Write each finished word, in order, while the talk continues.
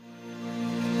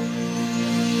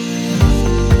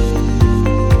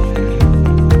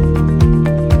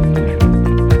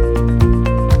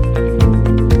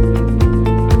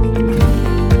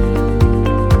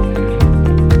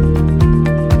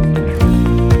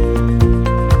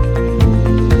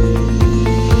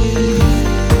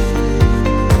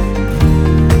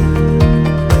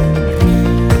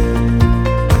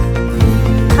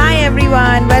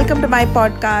my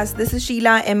podcast. This is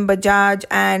Sheila M. Bajaj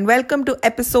and welcome to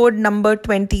episode number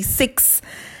 26.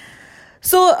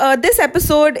 So this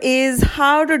episode is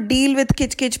how to deal with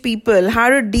kich-kich people,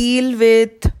 how to deal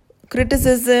with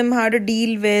criticism, how to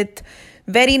deal with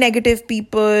very negative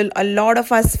people. A lot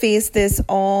of us face this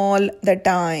all the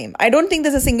time. I don't think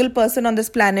there's a single person on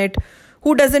this planet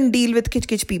who doesn't deal with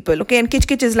kich-kich people. Okay, and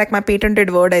kich-kich is like my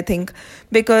patented word, I think,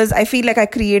 because I feel like I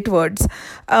create words.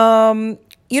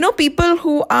 People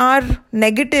who are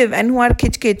negative and who are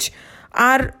kich-kich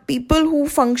are people who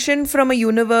function from a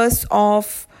universe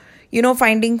of,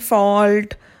 finding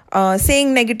fault,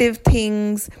 saying negative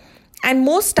things. And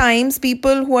most times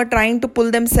people who are trying to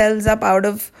pull themselves up out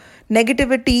of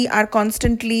negativity are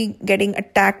constantly getting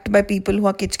attacked by people who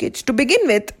are kich-kich. To begin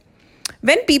with,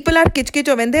 when people are kich-kich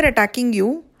or when they're attacking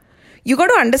you, you got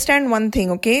to understand one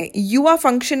thing, okay? You are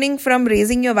functioning from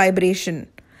raising your vibration.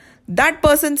 That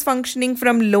person's functioning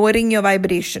from lowering your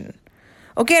vibration.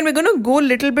 Okay, and we're going to go a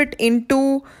little bit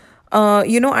into,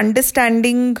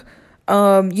 understanding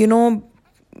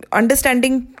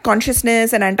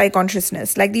consciousness and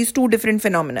anti-consciousness, like these two different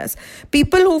phenomena.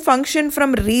 People who function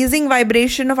from raising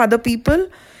vibration of other people,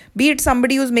 be it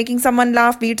somebody who's making someone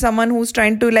laugh, be it someone who's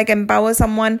trying to empower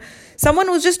someone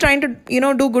who's just trying to,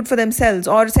 do good for themselves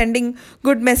or sending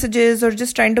good messages or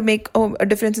just trying to make a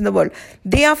difference in the world.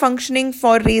 They are functioning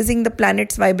for raising the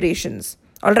planet's vibrations.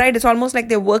 All right. It's almost like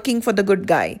they're working for the good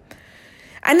guy.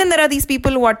 And then there are these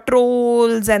people who are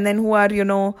trolls and then who are,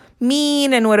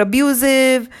 mean and who are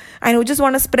abusive and who just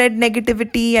want to spread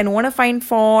negativity and want to find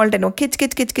fault and kich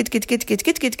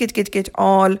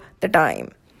all the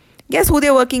time. Guess who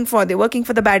they're working for? They're working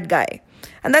for the bad guy.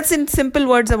 And that's in simple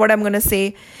words of what I'm going to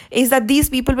say is that these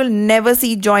people will never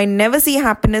see joy, never see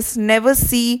happiness, never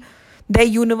see their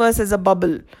universe as a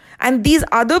bubble. And these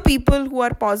other people who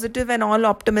are positive and all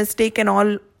optimistic and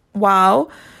all wow,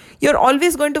 you're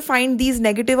always going to find these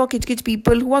negative or kich-kich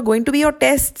people who are going to be your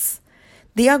tests.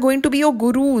 They are going to be your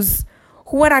gurus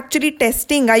who are actually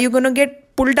testing. Are you going to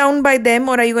get pulled down by them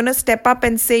or are you going to step up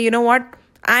and say, you know what?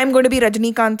 I'm going to be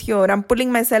Rajnikant here. I'm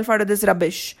pulling myself out of this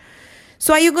rubbish.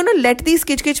 So are you going to let these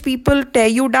kich-kich people tear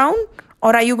you down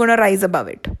or are you going to rise above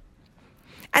it?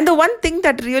 And the one thing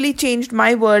that really changed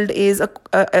my world is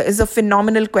a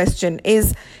phenomenal question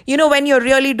is, when you're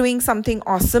really doing something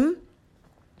awesome,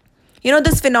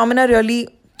 this phenomena really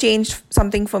changed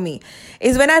something for me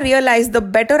is when I realized the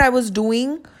better I was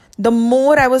doing, the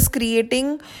more I was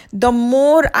creating, the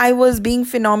more I was being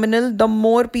phenomenal, the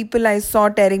more people I saw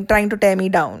trying to tear me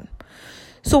down.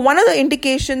 So one of the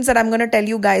indications that I'm going to tell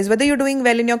you guys, whether you're doing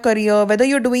well in your career, whether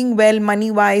you're doing well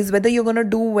money-wise, whether you're going to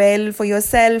do well for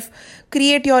yourself,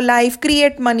 create your life,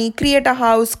 create money, create a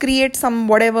house, create some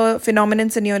whatever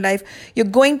phenomenons in your life, you're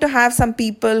going to have some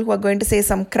people who are going to say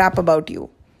some crap about you.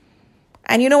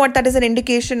 And you know what? That is an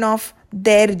indication of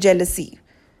their jealousy.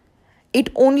 It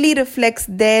only reflects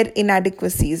their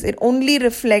inadequacies. It only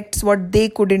reflects what they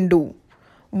couldn't do.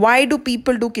 Why do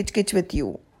people do kich-kich with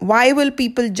you? Why will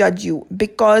people judge you?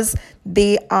 Because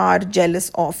they are jealous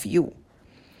of you.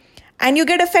 And you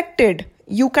get affected.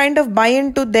 You kind of buy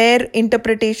into their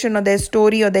interpretation or their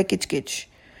story or their kich-kich.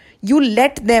 You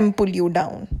let them pull you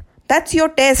down. That's your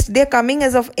test. They're coming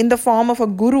in the form of a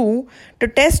guru to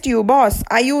test you, boss.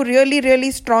 Are you really,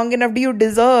 really strong enough? Do you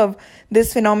deserve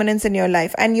this phenomenon in your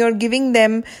life? And you're giving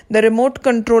them the remote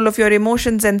control of your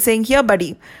emotions and saying, here,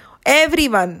 buddy,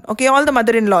 everyone, okay, all the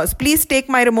mother-in-laws, please take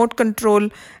my remote control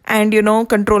and,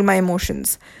 control my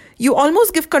emotions. You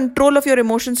almost give control of your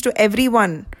emotions to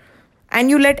everyone and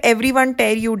you let everyone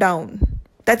tear you down.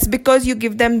 That's because you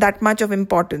give them that much of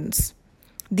importance.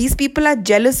 These people are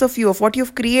jealous of you, of what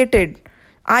you've created.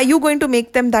 Are you going to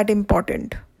make them that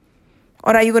important?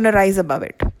 Or are you going to rise above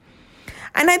it?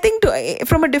 And I think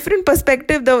from a different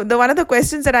perspective, the one of the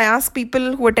questions that I ask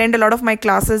people who attend a lot of my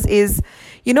classes is,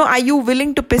 are you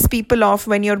willing to piss people off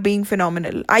when you're being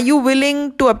phenomenal? Are you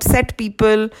willing to upset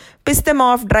people, piss them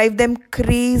off, drive them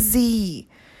crazy?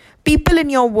 People in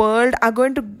your world are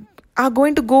going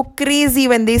to go crazy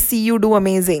when they see you do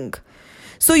amazing.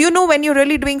 So, when you're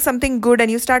really doing something good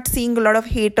and you start seeing a lot of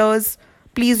haters,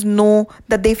 please know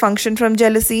that they function from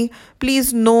jealousy.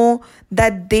 Please know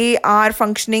that they are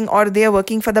functioning or they are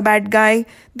working for the bad guy.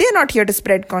 They're not here to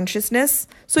spread consciousness.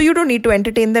 So you don't need to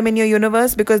entertain them in your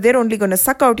universe because they're only going to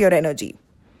suck out your energy.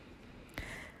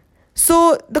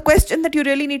 So the question that you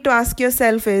really need to ask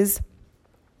yourself is,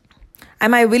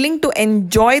 am I willing to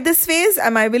enjoy this phase?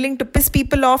 Am I willing to piss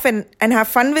people off and have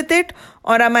fun with it?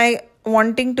 Or am I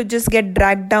wanting to just get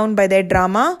dragged down by their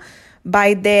drama,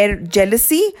 by their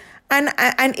jealousy? And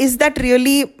is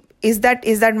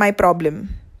that my problem?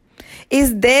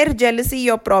 Is their jealousy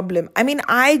your problem? I mean,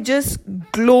 I just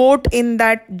gloat in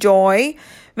that joy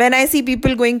when I see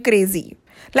people going crazy.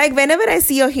 Like whenever I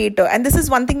see a hater, and this is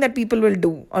one thing that people will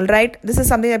do, all right? This is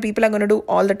something that people are going to do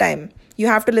all the time. You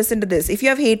have to listen to this. If you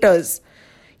have haters,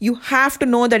 you have to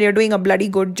know that you're doing a bloody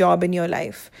good job in your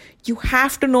life. You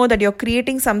have to know that you're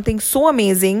creating something so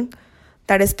amazing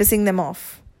that is pissing them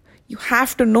off. You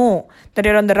have to know that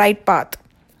you're on the right path.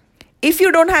 If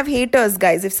you don't have haters,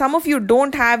 guys, if some of you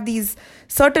don't have these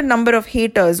certain number of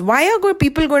haters, why are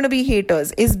people going to be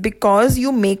haters? Is because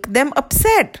you make them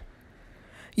upset.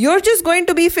 You're just going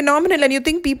to be phenomenal and you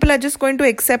think people are just going to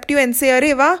accept you and say,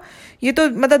 "Arey wah, ye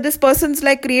to, this person's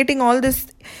like creating all this."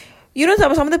 You know,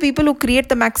 some of the people who create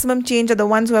the maximum change are the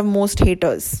ones who have most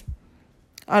haters.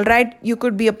 All right, you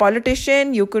could be a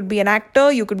politician, you could be an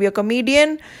actor, you could be a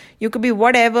comedian, you could be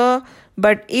whatever.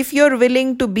 But if you're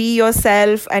willing to be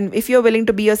yourself and if you're willing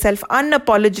to be yourself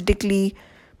unapologetically,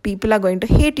 people are going to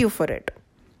hate you for it.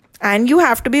 And you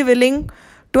have to be willing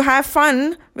to have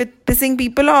fun with pissing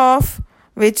people off,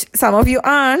 which some of you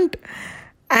aren't.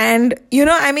 And,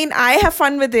 I have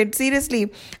fun with it,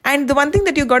 seriously. And the one thing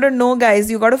that you got to know,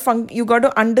 guys, you got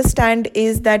to understand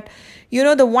is that,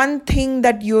 the one thing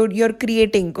that you're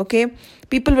creating, okay?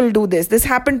 People will do this. This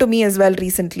happened to me as well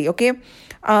recently, okay?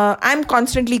 I'm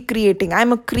constantly creating.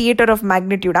 I'm a creator of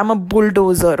magnitude. I'm a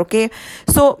bulldozer, okay?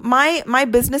 So my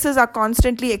businesses are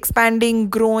constantly expanding,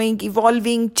 growing,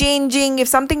 evolving, changing. If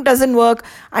something doesn't work,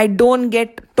 I don't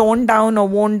get toned down or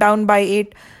worn down by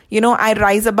it. I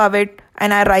rise above it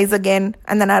and I rise again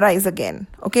and then I rise again,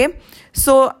 okay?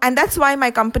 So, and that's why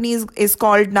my company is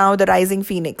called now the Rising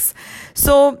Phoenix.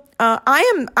 So,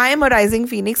 I am a rising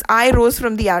phoenix. I rose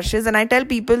from the ashes, and I tell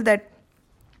people that,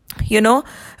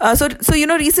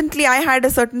 recently I had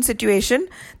a certain situation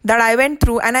that I went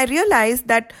through, and I realized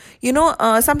that,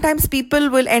 sometimes people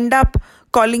will end up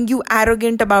calling you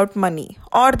arrogant about money,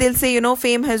 or they'll say,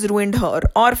 fame has ruined her,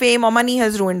 or fame or money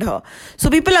has ruined her.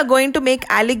 So people are going to make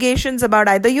allegations about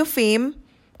either your fame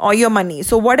or your money.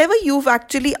 So whatever you've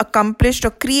actually accomplished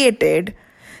or created,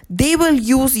 they will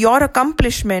use your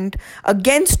accomplishment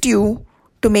against you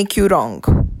to make you wrong.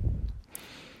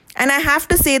 And I have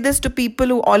to say this to people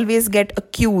who always get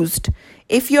accused.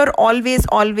 If you're always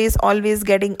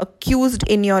getting accused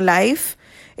in your life,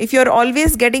 if you're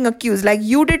always getting accused, like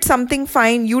you did something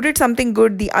fine, you did something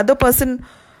good, the other person,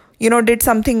 did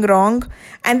something wrong,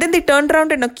 and then they turned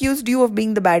around and accused you of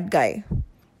being the bad guy.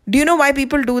 Do you know why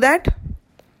people do that?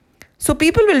 So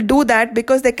people will do that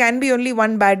because there can be only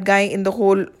one bad guy in the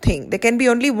whole thing. There can be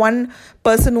only one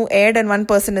person who erred and one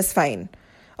person is fine.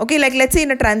 Okay, like let's say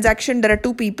in a transaction, there are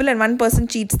two people and one person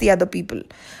cheats the other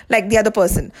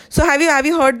person. So have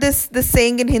you heard this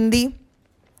saying in Hindi,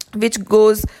 which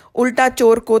goes, Ulta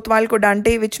chor kotwal ko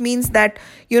dante, which means that,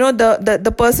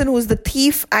 the person who's the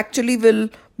thief actually will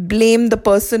blame the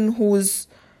person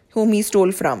whom he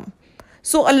stole from.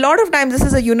 So a lot of times this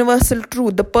is a universal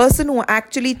truth. The person who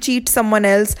actually cheats someone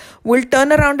else will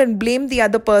turn around and blame the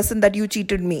other person that you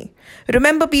cheated me.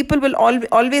 Remember, people will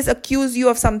always accuse you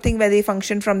of something where they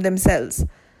function from themselves.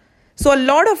 So a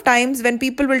lot of times when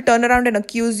people will turn around and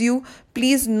accuse you,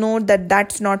 please know that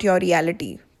that's not your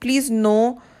reality. Please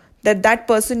know that that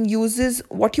person uses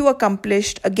what you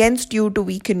accomplished against you to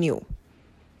weaken you.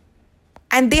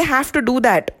 And they have to do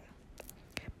that.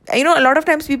 A lot of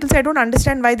times people say, I don't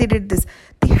understand why they did this.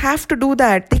 They have to do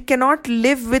that. They cannot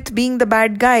live with being the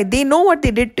bad guy. They know what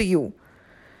they did to you.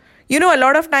 A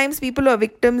lot of times people who are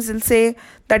victims will say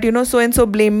that, so-and-so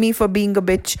blamed me for being a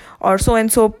bitch, or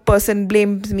so-and-so person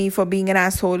blames me for being an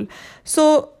asshole.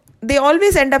 So they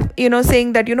always end up,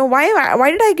 saying that,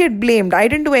 why did I get blamed? I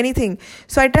didn't do anything.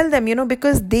 So I tell them,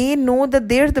 because they know that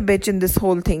they're the bitch in this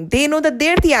whole thing. They know that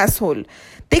they're the asshole.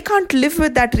 They can't live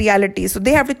with that reality. So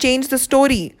they have to change the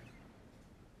story.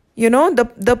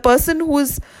 The person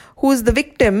who's the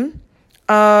victim,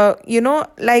 the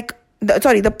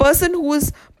person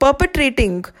who's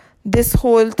perpetrating this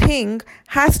whole thing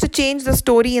has to change the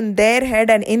story in their head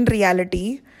and in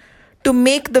reality to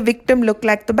make the victim look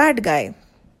like the bad guy.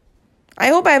 I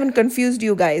hope I haven't confused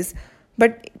you guys,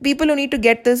 but people who need to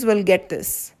get this will get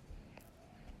this.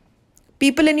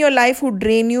 People in your life who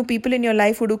drain you, people in your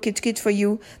life who do kich-kich for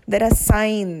you, there are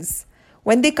signs.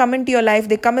 When they come into your life,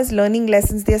 they come as learning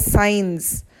lessons, they're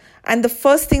signs. And the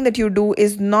first thing that you do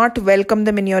is not welcome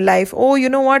them in your life. Oh, you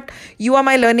know what? You are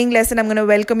my learning lesson. I'm going to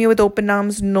welcome you with open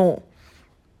arms. No.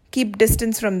 Keep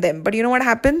distance from them. But you know what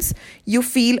happens? You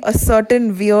feel a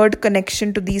certain weird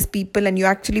connection to these people and you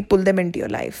actually pull them into your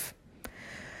life.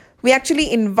 We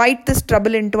actually invite this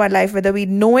trouble into our life, whether we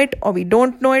know it or we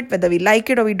don't know it, whether we like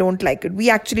it or we don't like it.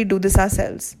 We actually do this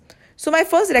ourselves. So my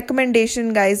first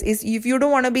recommendation, guys, is if you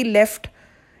don't want to be left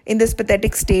in this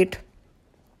pathetic state,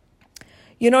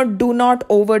 do not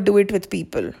overdo it with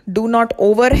people. Do not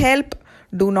overhelp.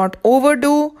 Do not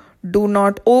overdo. Do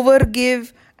not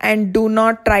overgive. And do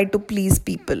not try to please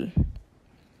people.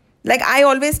 Like I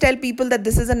always tell people that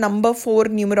this is a number 4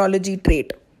 numerology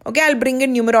trait. Okay, I'll bring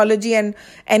in numerology and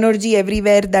energy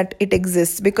everywhere that it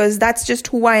exists, because that's just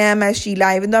who I am as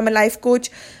Sheila. Even though I'm a life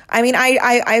coach, I mean,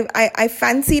 I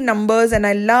fancy numbers and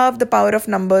I love the power of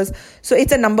numbers. So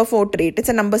it's a number 4 trait. It's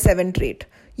a number 7 trait.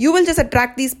 You will just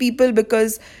attract these people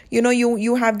because,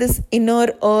 you have this inner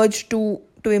urge to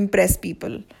impress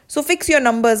people. So fix your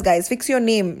numbers, guys. Fix your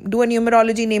name. Do a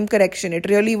numerology name correction. It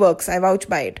really works. I vouch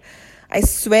by it. I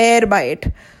swear by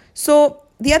it. So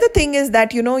the other thing is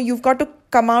that, you've got to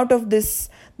come out of this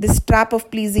trap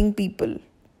of pleasing people.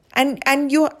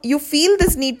 And you feel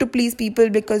this need to please people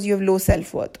because you have low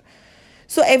self-worth.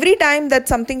 So every time that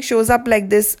something shows up like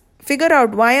this, figure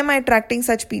out, why am I attracting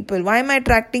such people? Why am I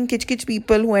attracting kich-kich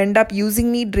people who end up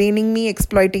using me, draining me,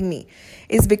 exploiting me?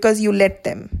 It's because you let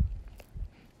them.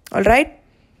 All right?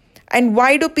 And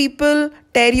why do people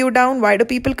tear you down? Why do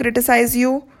people criticize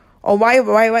you? Or why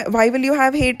will you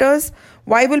have haters?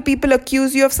 Why will people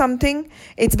accuse you of something?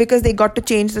 It's because they got to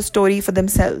change the story for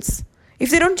themselves.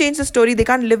 If they don't change the story, they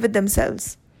can't live with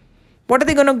themselves. What are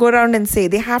they going to go around and say?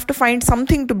 They have to find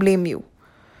something to blame you.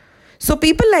 So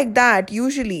people like that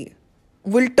usually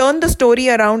will turn the story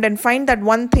around and find that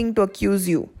one thing to accuse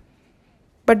you.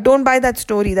 But don't buy that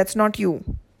story. That's not you.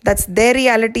 That's their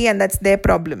reality and that's their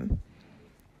problem.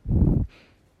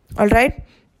 All right?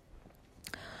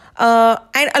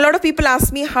 And a lot of people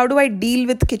ask me, how do I deal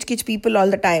with kich-kich people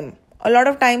all the time? A lot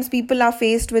of times people are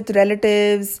faced with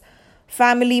relatives,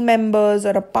 family members,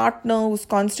 or a partner who's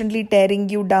constantly tearing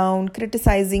you down,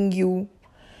 criticizing you.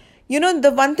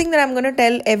 The one thing that I'm going to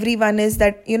tell everyone is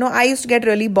that, I used to get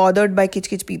really bothered by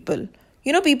kich-kich people.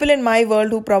 People in my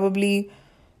world who probably,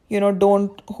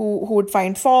 who would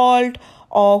find fault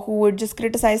or who would just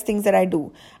criticize things that I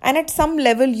do. And at some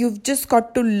level, you've just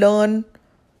got to learn,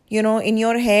 in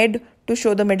your head to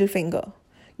show the middle finger.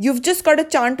 You've just got to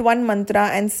chant one mantra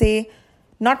and say,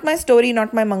 not my story,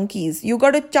 not my monkeys. You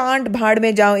got to chant bhaad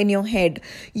mein jao in your head.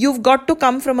 You've got to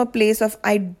come from a place of,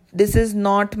 this is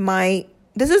not my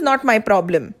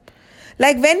problem.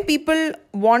 Like when people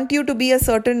want you to be a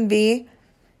certain way,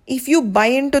 if you buy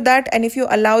into that and if you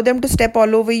allow them to step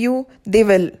all over you, they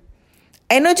will.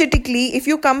 Energetically, if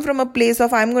you come from a place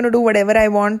of, I'm going to do whatever I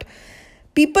want,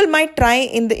 people might try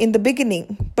in the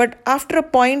beginning, but after a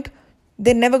point,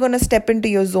 they're never going to step into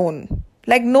your zone.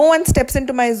 Like no one steps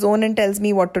into my zone and tells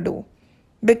me what to do,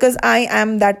 because I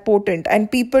am that potent and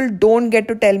people don't get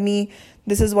to tell me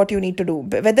this is what you need to do.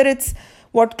 Whether it's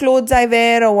what clothes I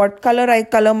wear or what color I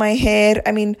color my hair,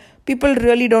 I mean, people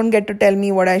really don't get to tell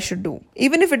me what I should do,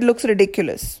 even if it looks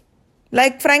ridiculous.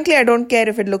 Like, frankly, I don't care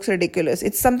if it looks ridiculous.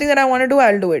 It's something that I want to do,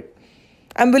 I'll do it.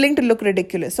 I'm willing to look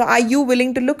ridiculous. So are you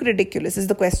willing to look ridiculous is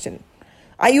the question.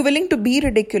 Are you willing to be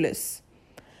ridiculous?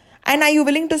 And are you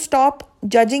willing to stop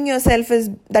judging yourself as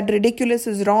that ridiculous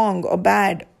is wrong or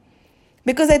bad?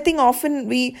 Because I think often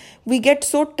we get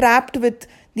so trapped with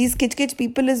these kich-kich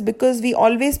people is because we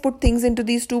always put things into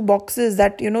these two boxes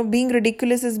that, being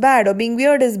ridiculous is bad, or being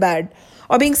weird is bad,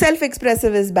 or being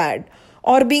self-expressive is bad,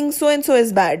 or being so-and-so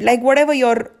is bad. Like whatever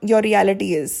your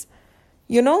reality is,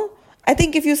 I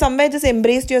think if you somewhere just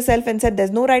embraced yourself and said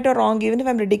there's no right or wrong, even if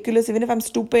I'm ridiculous, even if I'm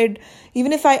stupid,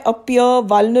 even if I appear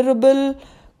vulnerable,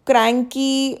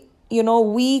 cranky,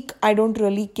 weak, I don't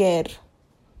really care.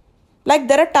 Like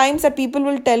there are times that people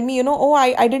will tell me, oh,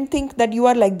 I didn't think that you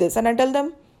are like this. And I tell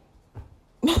them,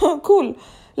 cool.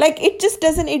 Like it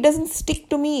doesn't stick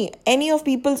to me. Any of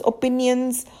people's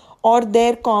opinions or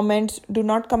their comments do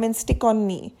not come and stick on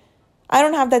me. I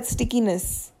don't have that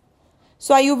stickiness.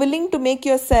 So are you willing to make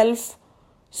yourself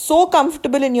so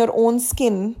comfortable in your own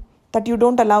skin that you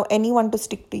don't allow anyone to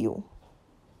stick to you?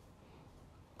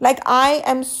 Like I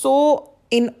am so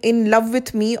in love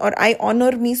with me, or I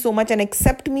honor me so much and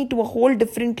accept me to a whole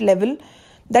different level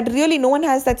that really no one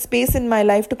has that space in my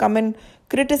life to come and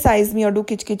criticize me or do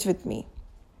kich-kich with me.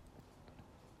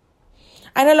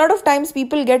 And a lot of times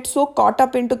people get so caught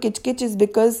up into kich-kich is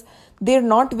because they're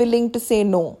not willing to say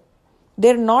no.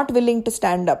 They're not willing to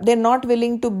stand up. They're not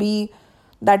willing to be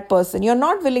that person. You're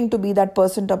not willing to be that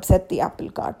person to upset the apple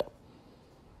cart.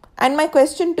 And my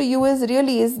question to you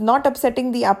is not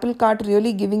upsetting the apple cart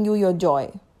really giving you your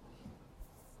joy?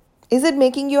 Is it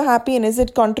making you happy, and is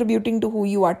it contributing to who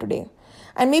you are today?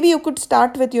 And maybe you could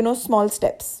start with, small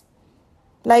steps.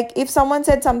 Like if someone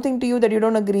said something to you that you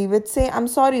don't agree with, say, I'm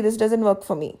sorry, this doesn't work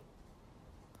for me.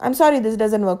 I'm sorry, this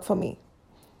doesn't work for me.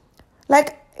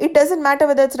 Like, it doesn't matter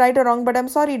whether it's right or wrong, but I'm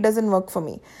sorry, it doesn't work for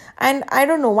me. And I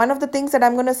don't know, one of the things that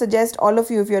I'm going to suggest all of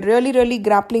you, if you're really, really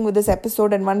grappling with this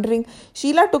episode and wondering,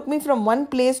 Sheila took me from one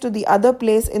place to the other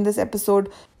place in this episode,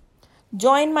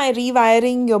 join my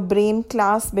Rewiring Your Brain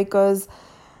class, because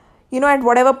at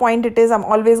whatever point it is, I'm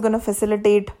always going to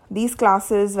facilitate these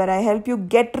classes where I help you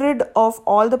get rid of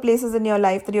all the places in your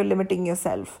life that you're limiting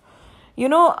yourself.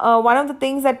 One of the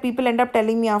things that people end up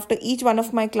telling me after each one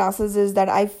of my classes is that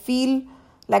I feel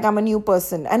like I'm a new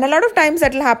person. And a lot of times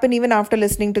that will happen even after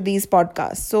listening to these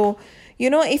podcasts. So,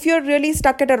 if you're really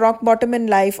stuck at a rock bottom in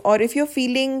life, or if you're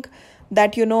feeling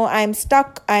that, I'm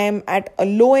stuck, I am at a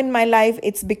low in my life,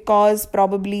 it's because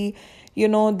probably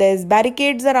there's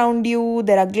barricades around you,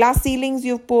 there are glass ceilings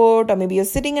you've put, or maybe you're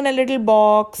sitting in a little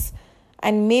box,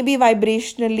 and maybe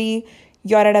vibrationally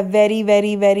you're at a very,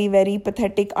 very, very, very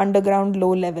pathetic underground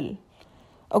low level.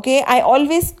 Okay, I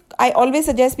always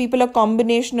suggest people a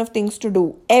combination of things to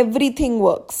do. Everything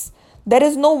works. There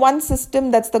is no one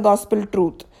system that's the gospel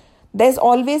truth. There's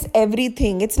always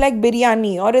everything. It's like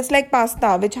biryani, or it's like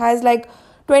pasta, which has like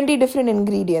 20 different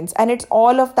ingredients, and it's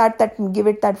all of that give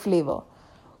it that flavor.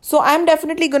 So I'm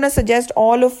definitely going to suggest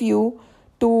all of you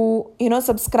to,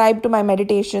 subscribe to my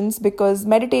meditations, because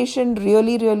meditation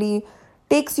really, really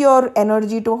takes your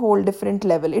energy to a whole different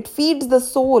level. It feeds the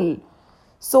soul.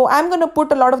 So I'm going to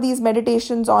put a lot of these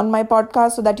meditations on my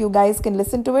podcast so that you guys can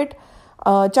listen to it.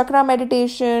 Chakra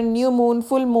meditation, new moon,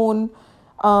 full moon,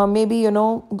 maybe, a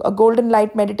golden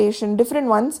light meditation, different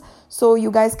ones. So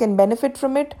you guys can benefit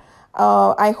from it.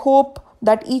 I hope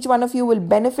that each one of you will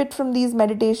benefit from these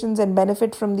meditations and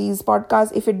benefit from these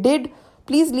podcasts. If it did,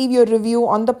 please leave your review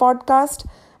on the podcast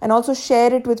and also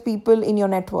share it with people in your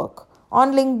network.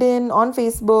 On LinkedIn, on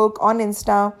Facebook, on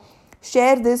Insta.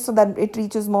 Share this so that it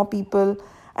reaches more people.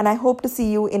 And I hope to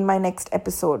see you in my next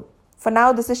episode. For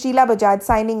now, this is Sheila Bajaj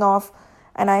signing off.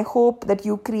 And I hope that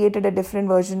you created a different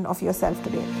version of yourself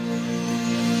today.